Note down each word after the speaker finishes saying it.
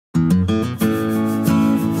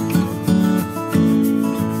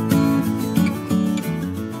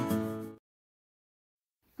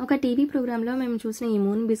ఒక టీవీ ప్రోగ్రాంలో మేము చూసిన ఈ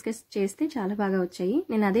మూన్ బిస్కెట్స్ చేస్తే చాలా బాగా వచ్చాయి.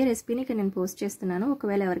 నేను అదే రెసిపీని ఇక్కడ నేను పోస్ట్ చేస్తున్నాను.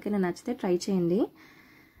 ఒకవేళ ఎవరికైనా నచ్చితే ట్రై చేయండి.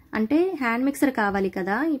 అంటే హ్యాండ్ మిక్సర్ కావాలి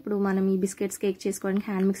కదా, ఇప్పుడు మనం ఈ బిస్కెట్స్ కేక్ చేసుకోవడానికి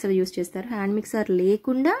హ్యాండ్ మిక్సర్ యూస్ చేస్తారు. హ్యాండ్ మిక్సర్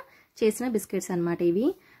లేకుండా చేసిన బిస్కెట్స్ అనమాట ఇవి.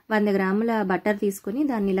 100 గ్రాముల బటర్ తీసుకొని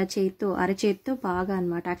దాన్ని ఇలా చేత్తో అరచేత్తో బాగా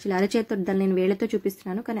అనమాట, యాక్చువల్లీ అరచేత్తో దాన్ని నేను వేళ్ళతో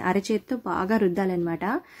చూపిస్తున్నాను కానీ అరచేత్తో బాగా రుద్దాలన్నమాట.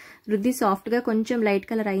 రుద్ది సాఫ్ట్గా కొంచెం లైట్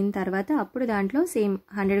కలర్ అయిన తర్వాత అప్పుడు దాంట్లో సేమ్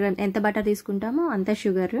 100 గ్రామ్ ఎంత బటర్ తీసుకుంటామో అంత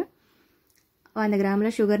షుగర్, 100 గ్రాముల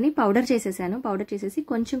షుగర్ని పౌడర్ చేసేసాను. పౌడర్ చేసేసి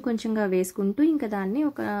కొంచెం కొంచెంగా వేసుకుంటూ ఇంకా దాన్ని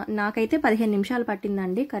నాకైతే 15 నిమిషాలు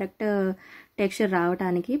పట్టిందండి కరెక్ట్ టెక్స్చర్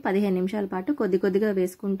రావడానికి. 15 నిమిషాల పాటు కొద్ది కొద్దిగా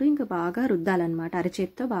వేసుకుంటూ ఇంకా బాగా రుద్దాలన్నమాట,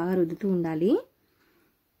 అరచేత్తో బాగా రుద్దుతూ ఉండాలి.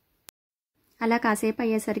 అలా కాసేపు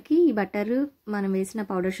అయ్యేసరికి ఈ బటర్ మనం వేసిన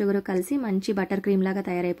పౌడర్ షుగర్ కలిసి మంచి బటర్ క్రీమ్ లాగా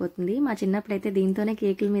తయారైపోతుంది. మా చిన్నప్పుడైతే దీంతోనే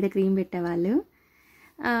కేకుల మీద క్రీమ్ పెట్టేవాళ్ళు.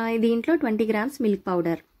 దీంట్లో 20 గ్రామ్స్ మిల్క్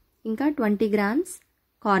పౌడర్ ఇంకా 20 గ్రామ్స్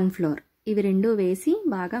కార్న్ ఫ్లోర్ ఇవి రెండు వేసి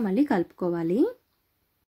బాగా మళ్ళీ కలుపుకోవాలి.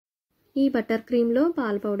 ఈ బటర్ క్రీమ్లో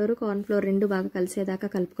పాల పౌడరు కార్న్ ఫ్లోర్ రెండు బాగా కలిసేదాకా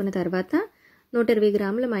కలుపుకున్న తర్వాత 120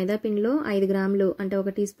 గ్రాముల మైదా పిండిలో 5 గ్రాములు అంటే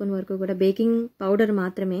 1 టీ స్పూన్ వరకు కూడా బేకింగ్ పౌడర్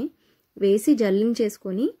మాత్రమే వేసి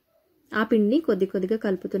జల్లించేసుకొని ఆ పిండిని కొద్ది కొద్దిగా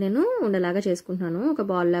కలుపుతూ నేను ఉండలాగా చేసుకుంటున్నాను. ఒక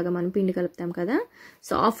బాల్ లాగా మనం పిండి కలుపుతాం కదా,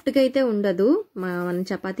 సాఫ్ట్గా అయితే ఉండదు, మన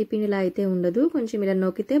చపాతీ పిండిలా అయితే ఉండదు, కొంచెం ఇలా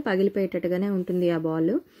నొక్కితే పగిలిపోయేటట్టుగానే ఉంటుంది ఆ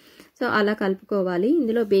బాల్. సో అలా కలుపుకోవాలి.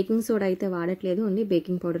 ఇందులో బేకింగ్ సోడా అయితే వాడట్లేదు, ఓన్లీ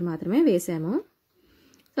బేకింగ్ పౌడర్ మాత్రమే వేసాము.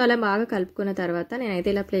 సో అలా బాగా కలుపుకున్న తర్వాత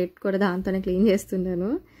నేనైతే ఇలా ప్లేట్ కూడా దాంతోనే క్లీన్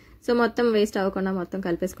చేస్తున్నాను. సో మొత్తం వేస్ట్ అవ్వకుండా మొత్తం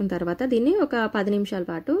కలిపేసుకున్న తర్వాత దీన్ని ఒక 10 నిమిషాల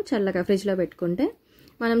పాటు చల్లగా ఫ్రిడ్జ్లో పెట్టుకుంటే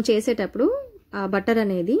మనం చేసేటప్పుడు ఆ బటర్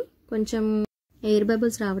అనేది కొంచెం ఎయిర్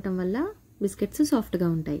బబుల్స్ రావటం వల్ల బిస్కెట్స్ సాఫ్ట్గా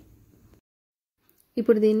ఉంటాయి.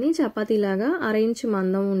 ఇప్పుడు దీన్ని చపాతీలాగా 1/2 ఇంచ్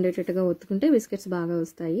మందం ఉండేటట్టుగా ఒత్తుకుంటే బిస్కెట్స్ బాగా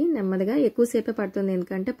వస్తాయి. నెమ్మదిగా ఎక్కువసేపే పడుతుంది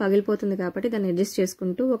ఎందుకంటే పగిలిపోతుంది కాబట్టి దాన్ని అడ్జస్ట్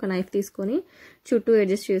చేసుకుంటూ ఒక నైఫ్ తీసుకొని చుట్టూ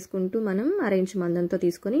అడ్జస్ట్ చేసుకుంటూ మనం 1/2 ఇంచ్ మందంతో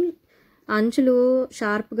తీసుకొని అంచులు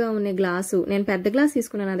షార్ప్గా ఉన్న గ్లాసు, నేను పెద్ద గ్లాస్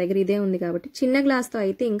తీసుకున్నాను, నా దగ్గర ఇదే ఉంది కాబట్టి చిన్న గ్లాస్తో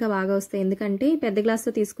అయితే ఇంకా బాగా వస్తాయి. ఎందుకంటే పెద్ద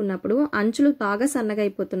గ్లాస్తో తీసుకున్నప్పుడు అంచులు బాగా సన్నగా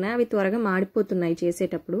అయిపోతున్నాయి, అవి త్వరగా మాడిపోతున్నాయి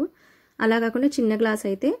చేసేటప్పుడు. అలా కాకుండా చిన్న గ్లాస్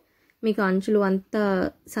అయితే మీకు అంచులు అంత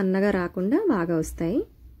సన్నగా రాకుండా బాగా వస్తాయి.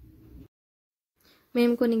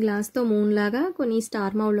 మేము కొన్ని గ్లాస్తో మూన్ లాగా, కొన్ని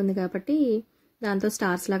స్టార్ మౌల్డ్ ఉంది కాబట్టి దాంతో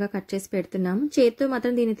స్టార్స్ లాగా కట్ చేసి పెడుతున్నాము. చేత్తో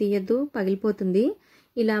మాత్రం దీన్ని తీయద్దు, పగిలిపోతుంది.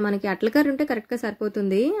 ఇలా మనకి అట్లకర్ర ఉంటే కరెక్ట్గా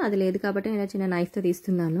సరిపోతుంది, అది లేదు కాబట్టి నేను చిన్న నైఫ్తో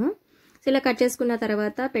తీస్తున్నాను. సో ఇలా కట్ చేసుకున్న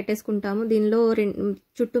తర్వాత పెట్టేసుకుంటాము. దీనిలో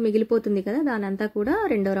చుట్టూ మిగిలిపోతుంది కదా, దాని అంతా కూడా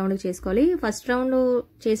రెండో రౌండ్ చేసుకోవాలి. ఫస్ట్ రౌండ్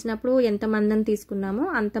చేసినప్పుడు ఎంత మందం తీసుకున్నామో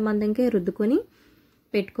అంత మందంకే రుద్దుకొని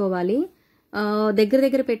పెట్టుకోవాలి. దగ్గర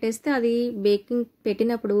దగ్గర పెట్టేస్తే అది బేకింగ్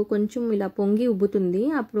పెట్టినప్పుడు కొంచెం ఇలా పొంగి ఉబ్బుతుంది,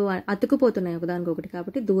 అప్పుడు అతుకుపోతున్నాయి ఒకదానికొకటి,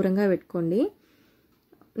 కాబట్టి దూరంగా పెట్టుకోండి.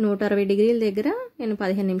 160 డిగ్రీల దగ్గర నేను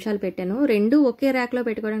 15 నిమిషాలు పెట్టాను. రెండు ఒకే ర్యాక్లో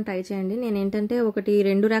పెట్టుకోవడానికి ట్రై చేయండి. నేను ఏంటంటే ఒకటి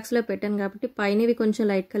 2 ర్యాక్స్లో పెట్టాను కాబట్టి పైనవి కొంచెం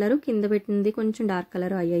లైట్ కలరు, కింద పెట్టింది కొంచెం డార్క్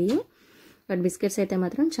కలర్ అయ్యాయి. బట్ బిస్కెట్స్ అయితే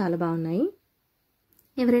మాత్రం చాలా బాగున్నాయి.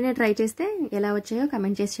 ఎవరైనా ట్రై చేస్తే ఎలా వచ్చాయో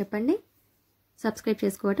కమెంట్ చేసి చెప్పండి. సబ్స్క్రైబ్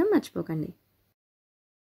చేసుకోవటం మర్చిపోకండి.